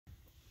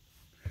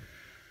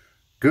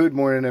Good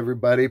morning,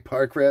 everybody.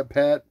 Park Rat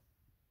Pat,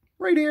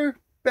 right here,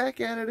 back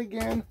at it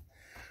again.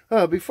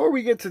 Before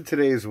we get to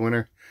today's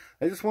winner,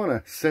 I just want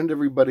to send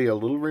everybody a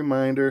little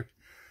reminder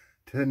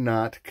to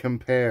not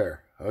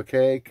compare,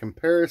 okay?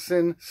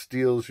 Comparison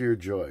steals your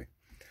joy.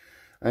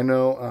 I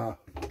know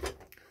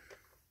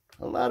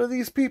a lot of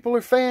these people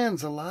are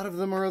fans. A lot of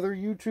them are other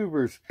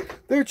YouTubers.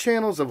 They're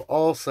channels of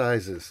all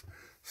sizes.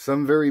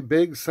 Some very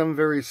big, some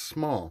very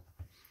small.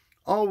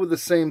 All with the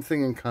same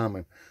thing in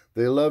common.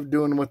 They love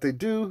doing what they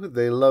do.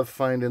 They love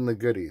finding the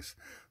goodies.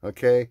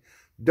 Okay?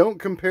 Don't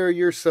compare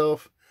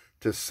yourself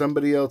to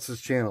somebody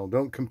else's channel.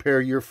 Don't compare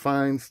your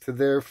finds to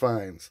their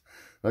finds.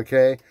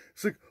 Okay?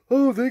 It's like,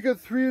 oh, they got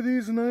 3 of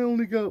these and I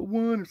only got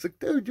 1. It's like,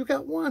 dude, you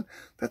got 1.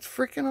 That's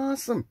freaking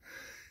awesome.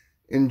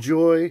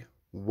 Enjoy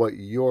what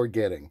you're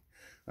getting.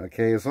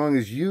 Okay? As long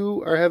as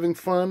you are having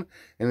fun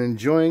and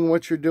enjoying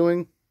what you're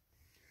doing,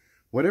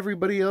 what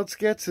everybody else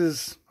gets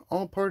is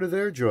all part of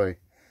their joy.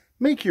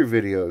 Make your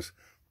videos.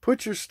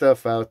 Put your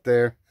stuff out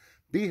there,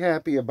 be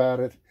happy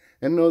about it,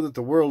 and know that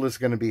the world is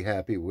going to be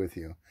happy with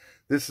you.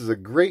 This is a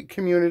great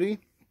community.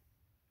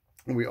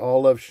 We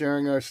all love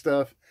sharing our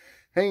stuff,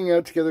 hanging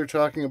out together,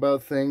 talking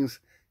about things,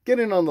 get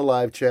in on the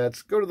live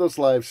chats, go to those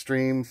live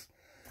streams,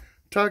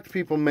 talk to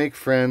people, make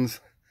friends,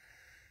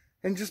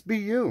 and just be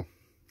you.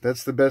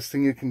 That's the best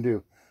thing you can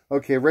do.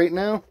 Okay, right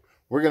now,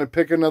 we're going to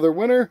pick another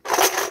winner.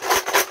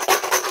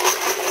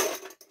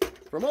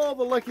 From all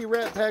the lucky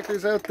rat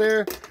packers out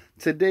there,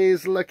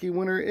 today's lucky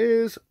winner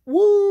is,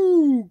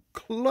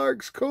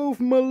 Clark's Cove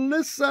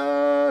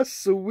Melissa.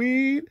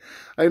 Sweet.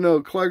 I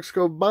know Clark's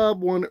Cove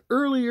Bob won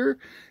earlier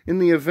in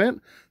the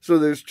event, so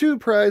there's 2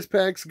 prize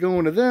packs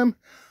going to them.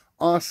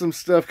 Awesome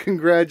stuff.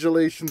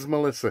 Congratulations,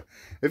 Melissa.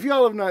 If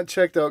y'all have not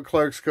checked out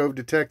Clark's Cove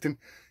Detecting,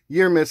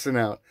 you're missing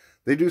out.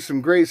 They do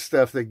some great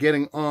stuff. They're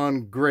getting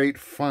on great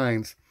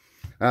finds.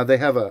 They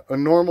have a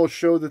normal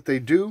show that they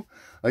do,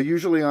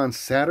 usually on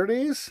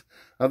Saturdays.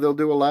 They'll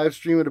do a live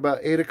stream at about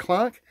 8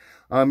 o'clock.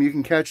 You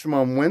can catch them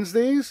on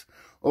Wednesdays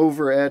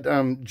over at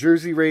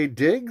Jersey Ray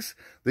Diggs.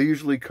 They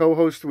usually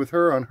co-host with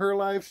her on her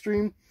live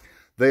stream.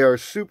 They are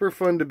super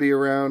fun to be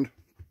around.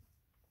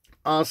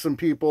 Awesome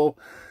people.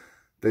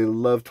 They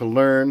love to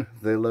learn.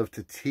 They love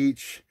to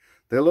teach.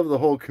 They love the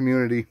whole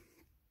community.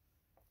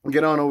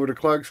 Get on over to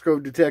Clark's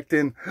Cove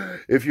Detecting.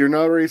 If you're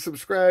not already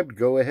subscribed,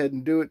 go ahead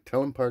and do it.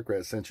 Tell them Park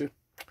Rat sent you.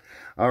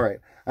 All right.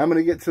 I'm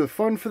going to get to the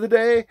fun for the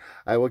day.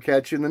 I will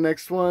catch you in the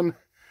next one.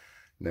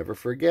 Never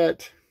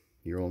forget,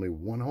 you're only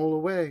one hole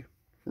away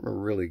from a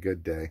really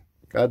good day.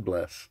 God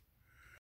bless.